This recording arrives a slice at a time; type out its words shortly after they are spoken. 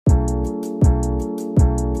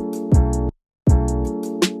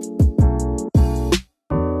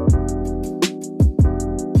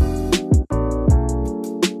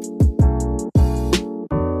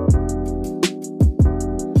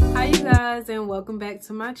guys, and welcome back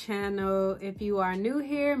to my channel. If you are new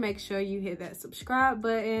here, make sure you hit that subscribe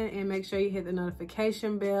button and make sure you hit the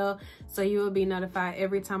notification bell so you will be notified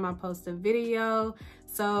every time I post a video.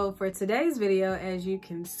 So for today's video, as you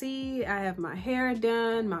can see, I have my hair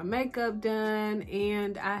done, my makeup done,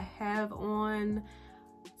 and I have on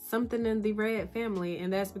something in the red family,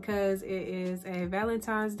 and that's because it is a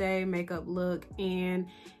Valentine's Day makeup look. And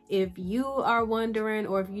if you are wondering,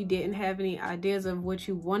 or if you didn't have any ideas of what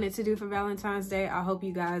you wanted to do for Valentine's Day, I hope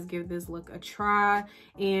you guys give this look a try,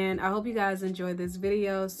 and I hope you guys enjoy this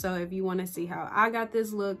video. So if you want to see how I got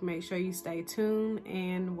this look, make sure you stay tuned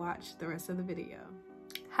and watch the rest of the video.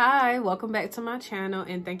 Hi, welcome back to my channel,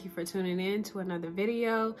 and thank you for tuning in to another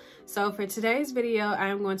video. So for today's video, I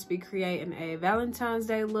am going to be creating a Valentine's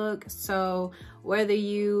Day look. So whether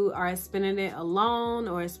you are spending it alone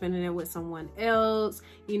or spending it with someone else,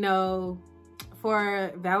 you know,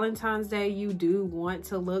 for Valentine's Day, you do want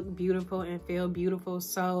to look beautiful and feel beautiful.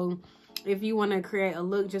 So if you want to create a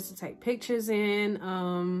look just to take pictures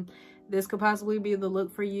in, this could possibly be the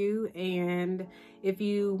look for you. And if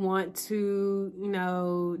you want to, you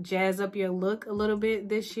know, jazz up your look a little bit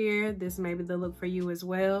this year, this may be the look for you as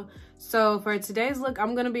well. So for today's look,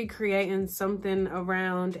 I'm going to be creating something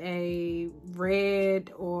around a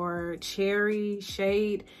red or cherry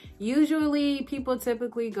shade. Usually people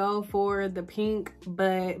typically go for the pink,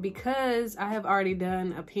 but because I have already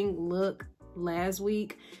done a pink look last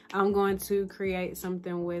week, I'm going to create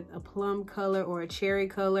something with a plum color or a cherry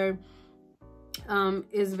color.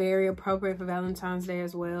 Is very appropriate for Valentine's Day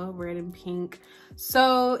as well, red and pink.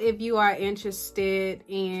 So if you are interested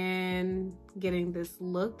in getting this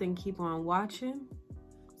look, then keep on watching.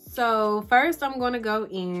 So first I'm going to go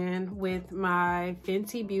in with my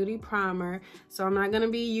Fenty Beauty primer. So I'm not going to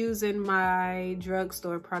be using my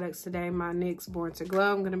drugstore products today, my NYX Born to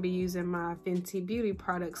Glow. I'm going to be using my Fenty Beauty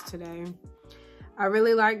products today. I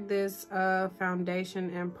really like this foundation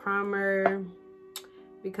and primer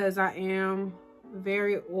because I am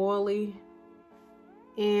very oily,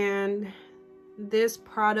 and this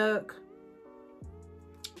product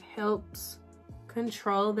helps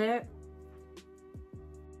control that.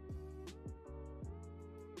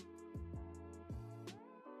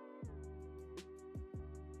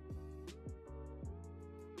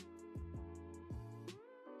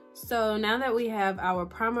 So now that we have our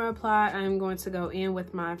primer applied, I'm going to go in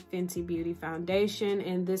with my Fenty Beauty foundation,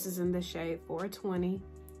 and this is in the shade 420.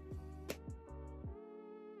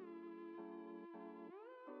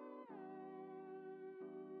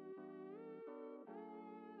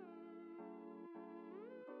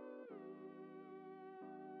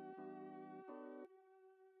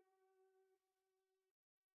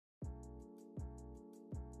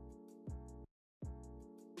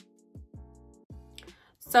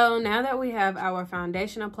 So now that we have our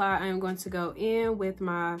foundation applied, I'm going to go in with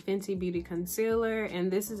my Fenty Beauty concealer, and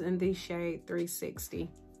this is in the shade 360.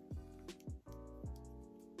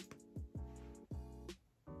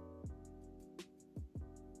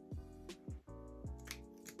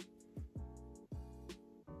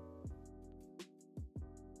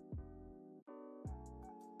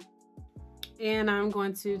 And I'm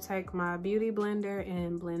going to take my beauty blender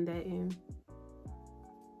and blend that in.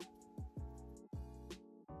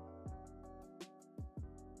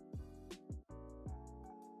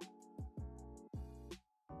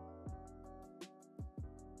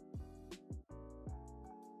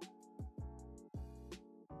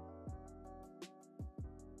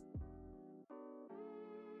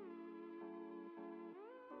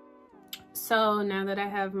 So now that I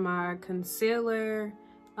have my concealer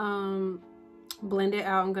blended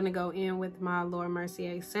out, I'm going to go in with my Laura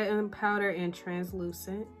Mercier setting powder and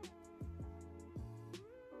translucent.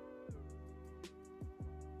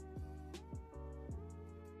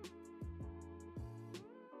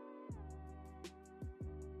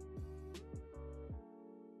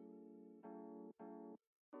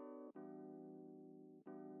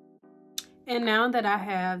 And now that I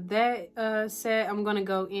have that set, I'm going to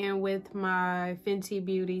go in with my Fenty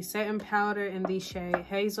Beauty setting powder in the shade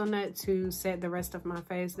Hazelnut to set the rest of my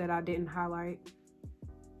face that I didn't highlight.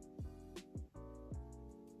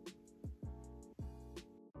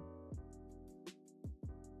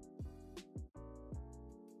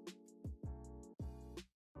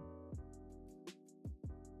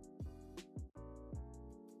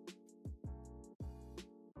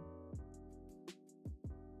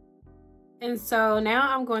 And so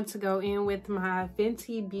now I'm going to go in with my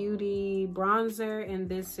Fenty Beauty bronzer, and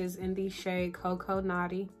this is in the shade Cocoa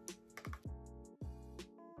Naughty.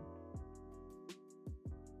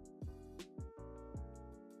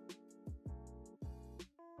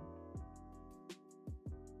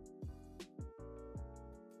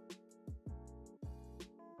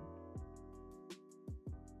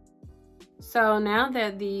 So now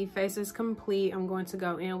that the face is complete, I'm going to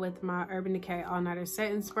go in with my Urban Decay All Nighter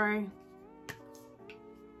Setting Spray.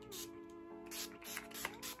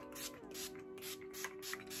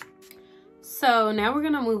 So now we're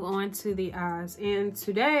gonna move on to the eyes, and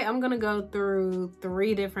today I'm gonna go through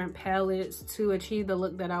 3 different palettes to achieve the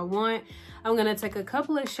look that I want. I'm gonna take a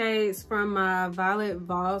couple of shades from my Violet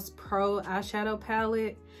Voss Pro eyeshadow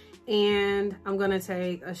palette, and I'm gonna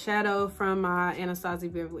take a shadow from my Anastasia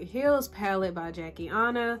Beverly Hills palette by Jackie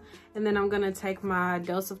Anna, and then I'm gonna take my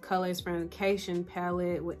Dose of Colors Foundation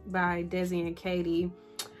palette by Desi and Katie.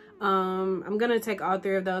 I'm gonna take all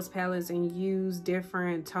 3 of those palettes and use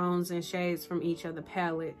different tones and shades from each of the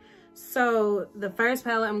palette. So the first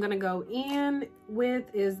palette I'm gonna go in with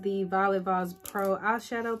is the Violet Voss Pro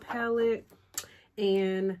eyeshadow palette,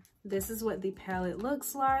 and this is what the palette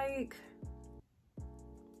looks like.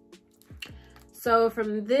 So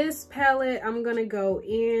from this palette, I'm gonna go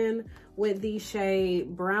in with the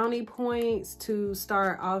shade Brownie Points to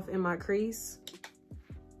start off in my crease.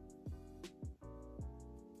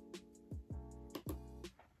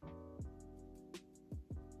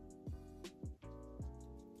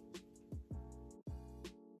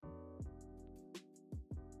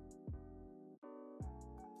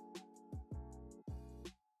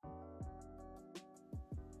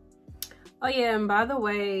 Oh yeah, and by the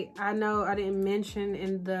way, I know I didn't mention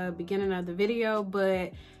in the beginning of the video,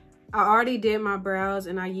 but I already did my brows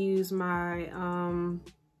and I used my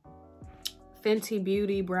Fenty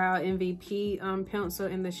Beauty Brow MVP pencil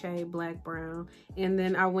in the shade Black Brown. And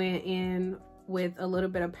then I went in with a little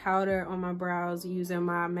bit of powder on my brows using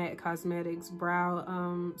my MAC Cosmetics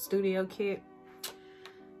Brow Studio Kit.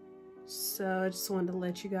 So I just wanted to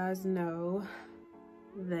let you guys know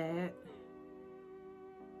that.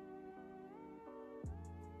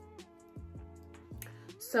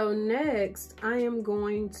 So next, I am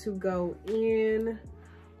going to go in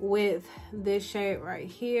with this shade right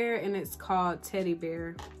here, and it's called Teddy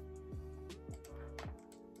Bear.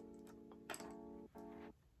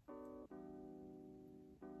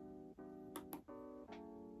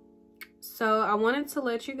 So I wanted to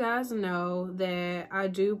let you guys know that I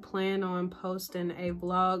do plan on posting a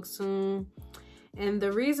vlog soon. And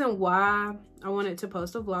the reason why I wanted to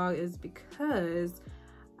post a vlog is because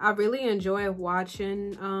I really enjoy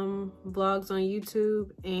watching vlogs on YouTube,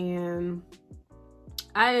 and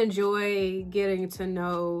I enjoy getting to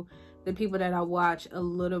know the people that I watch a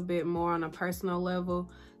little bit more on a personal level.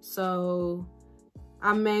 So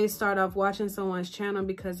I may start off watching someone's channel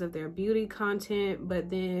because of their beauty content, but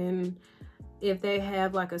then if they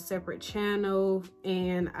have like a separate channel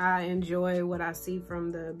and I enjoy what I see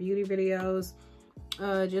from the beauty videos,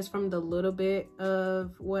 just from the little bit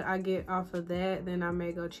of what I get off of that, then I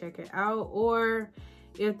may go check it out. Or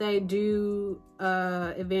if they do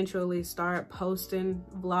eventually start posting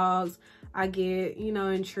vlogs, I get, you know,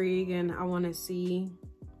 intrigued and I want to see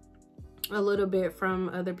a little bit from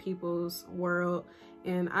other people's world,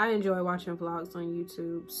 and I enjoy watching vlogs on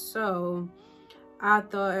YouTube. So I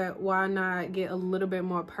thought, why not get a little bit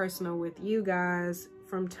more personal with you guys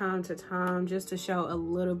from time to time, just to show a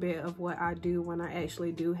little bit of what I do when I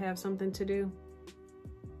actually do have something to do.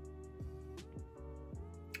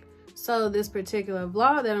 So this particular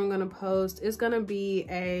vlog that I'm gonna post is gonna be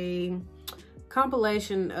a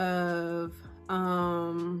compilation of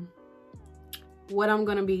what I'm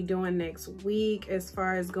gonna be doing next week as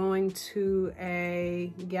far as going to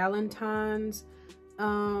a Valentines,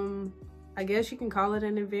 I guess you can call it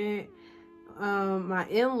an event. My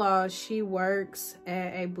in-law, she works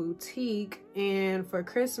at a boutique, and for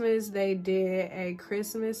Christmas they did a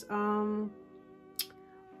Christmas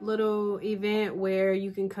little event where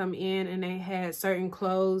you can come in, and they had certain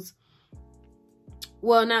clothes,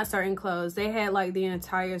 well, not certain clothes, they had like the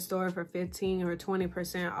entire store for 15 or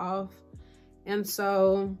 20% off. And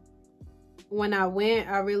so when I went,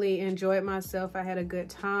 I really enjoyed myself. I had a good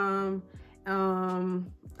time.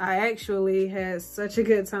 I actually had such a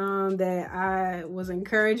good time that I was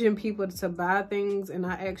encouraging people to buy things, and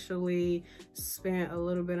I actually spent a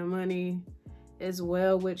little bit of money as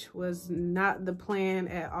well, which was not the plan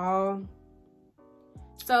at all.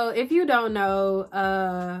 So if you don't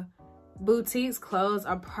know, boutiques clothes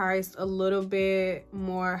are priced a little bit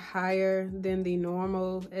more higher than the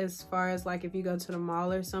normal, as far as like if you go to the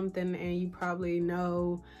mall or something, and you probably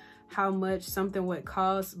know how much something would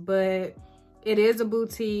cost. But it is a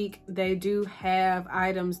boutique. They do have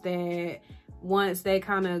items that once they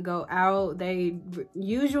kind of go out, they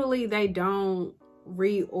usually don't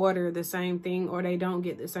reorder the same thing, or they don't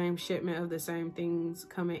get the same shipment of the same things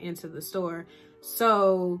coming into the store.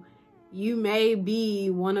 So you may be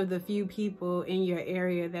one of the few people in your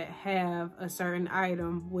area that have a certain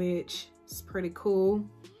item, which is pretty cool.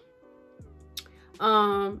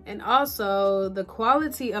 And also the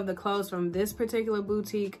quality of the clothes from this particular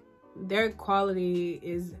boutique, their quality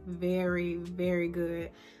is very, very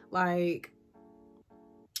good. Like,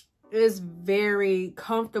 it's very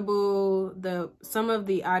comfortable. Some of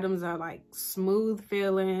the items are like smooth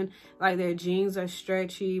feeling, like their jeans are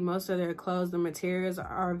stretchy. Most of their clothes, the materials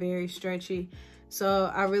are very stretchy. So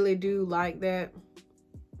I really do like that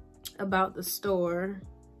about the store.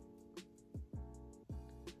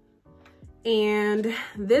 And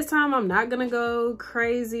this time I'm not gonna go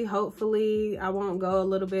crazy. Hopefully I won't go a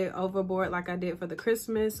little bit overboard like I did for the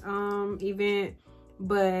Christmas event,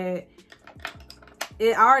 but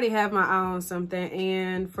I already have my eye on something,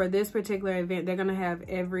 and for this particular event they're gonna have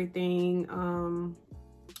everything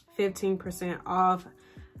 15% off.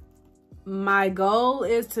 My goal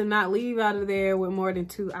is to not leave out of there with more than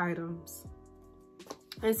 2 items.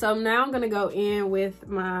 And so now I'm gonna go in with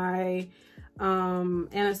my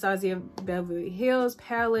Anastasia Beverly Hills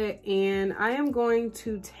palette, and I am going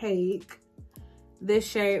to take this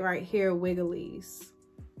shade right here, Wigglies.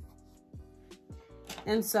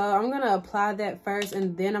 And so I'm gonna apply that first,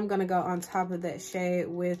 and then I'm gonna go on top of that shade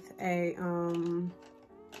with a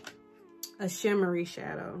shimmery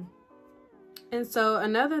shadow. And so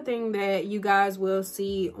another thing that you guys will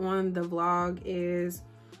see on the vlog is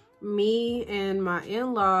me and my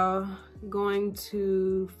in-law going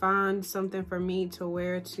to find something for me to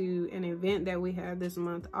wear to an event that we have this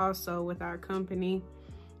month also with our company.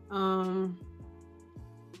 I'm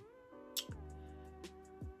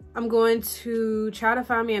going to try to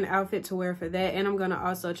find me an outfit to wear for that, and I'm going to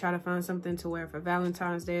also try to find something to wear for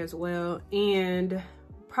Valentine's Day as well, and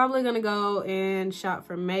probably going to go and shop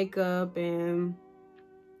for makeup, and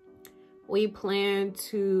we plan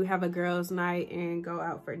to have a girls' night and go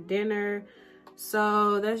out for dinner.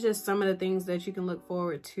 So that's just some of the things that you can look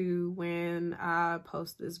forward to when I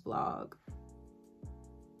post this vlog.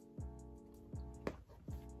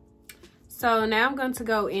 So now I'm going to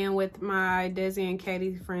go in with my Desi and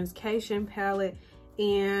Katie Friendscation palette,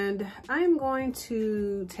 and I'm going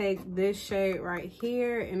to take this shade right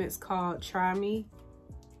here, and it's called Try Me.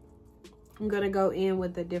 I'm going to go in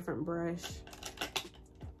with a different brush.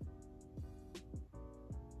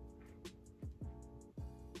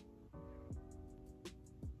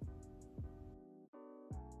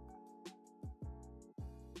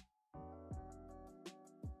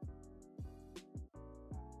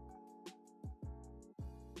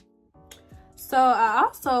 So I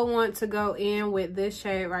also want to go in with this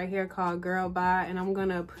shade right here called Girl Bye, and I'm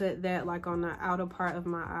gonna put that like on the outer part of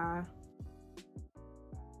my eye.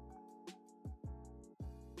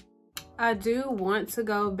 I do want to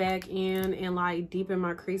go back in and like deepen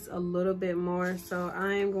my crease a little bit more, so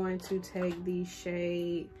I am going to take the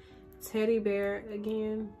shade Teddy Bear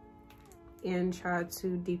again and try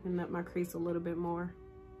to deepen up my crease a little bit more.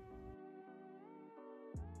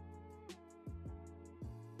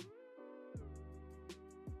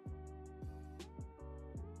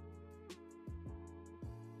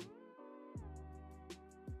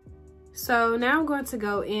 So now I'm going to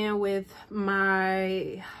go in with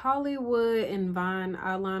my Hollywood and Vine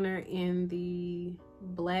eyeliner in the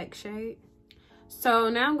black shade.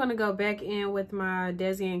 So now I'm going to go back in with my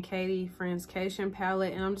Desi and Katie Friendscation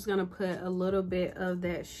palette, and I'm just going to put a little bit of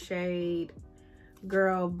that shade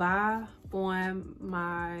Girl Bye on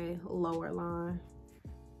my lower line.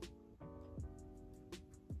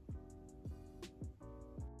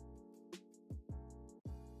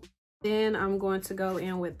 Then I'm going to go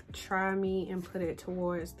in with Try Me and put it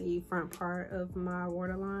towards the front part of my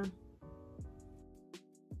waterline.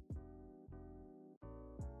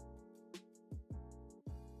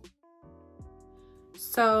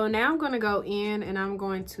 So now I'm going to go in and I'm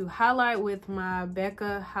going to highlight with my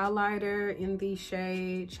Becca highlighter in the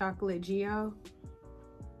shade Chocolate Geo.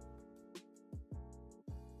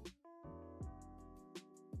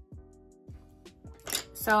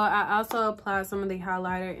 So I also applied some of the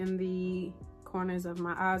highlighter in the corners of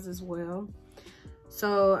my eyes as well.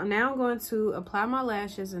 So now I'm going to apply my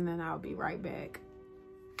lashes and then I'll be right back.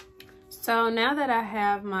 So now that I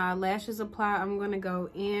have my lashes applied, I'm going to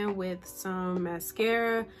go in with some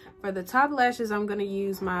mascara. For the top lashes, I'm going to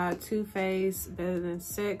use my Too Faced Better Than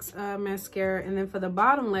Sex mascara. And then for the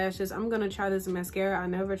bottom lashes, I'm going to try this mascara. I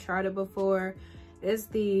never tried it before. It's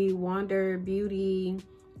the Wander Beauty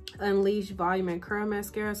Unleash Volume and Curl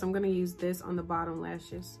Mascara. So I'm going to use this on the bottom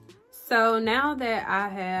lashes. So now that I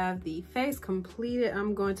have the face completed,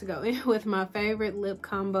 I'm going to go in with my favorite lip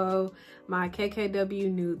combo, my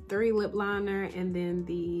KKW Nude 3 lip liner, and then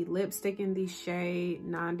the lipstick in the shade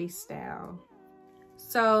 90 Style.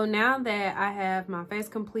 So now that I have my face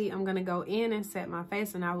complete, I'm gonna go in and set my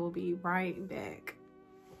face, and I will be right back.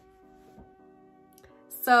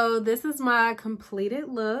 So this is my completed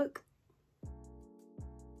look.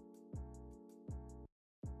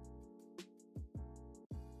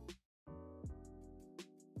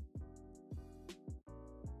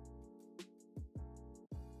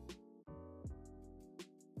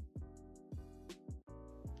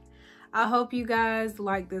 I hope you guys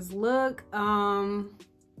like this look.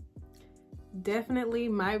 Definitely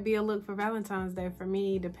might be a look for Valentine's Day for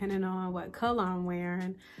me, depending on what color I'm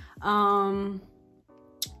wearing. I'm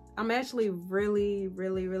actually really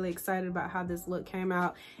excited about how this look came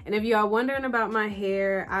out. And if you are wondering about my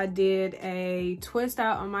hair, I did a twist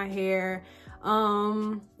out on my hair.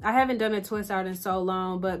 I haven't done a twist out in so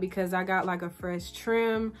long, but because I got like a fresh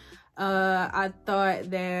trim, I thought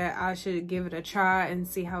that I should give it a try and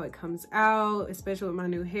see how it comes out, especially with my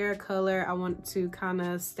new hair color. I want to kind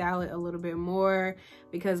of style it a little bit more,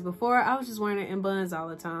 because before I was just wearing it in buns all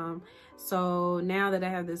the time. So now that I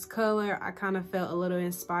have this color, I kind of felt a little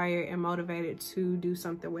inspired and motivated to do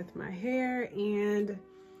something with my hair. And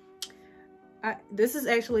this is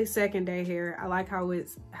actually second day hair. I like how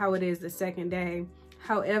it is the second day.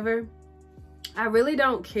 However, I really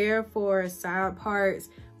don't care for side parts,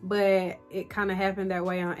 but it kind of happened that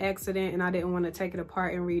way on accident, and I didn't want to take it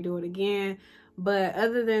apart and redo it again. But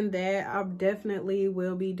other than that, I definitely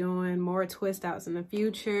will be doing more twist outs in the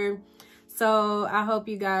future. So I hope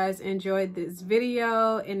you guys enjoyed this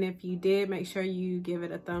video, and if you did, make sure you give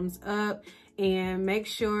it a thumbs up, and make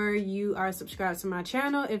sure you are subscribed to my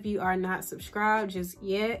channel if you are not subscribed just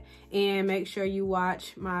yet, and make sure you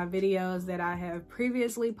watch my videos that I have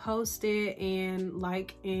previously posted, and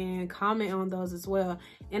like and comment on those as well,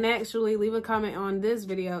 and actually leave a comment on this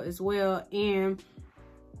video as well. And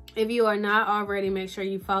if you are not already, make sure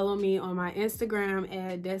you follow me on my Instagram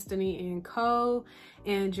at Destane&Co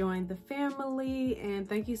and join the family. And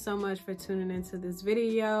thank you so much for tuning into this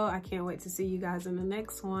video. I can't wait to see you guys in the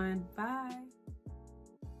next one. Bye.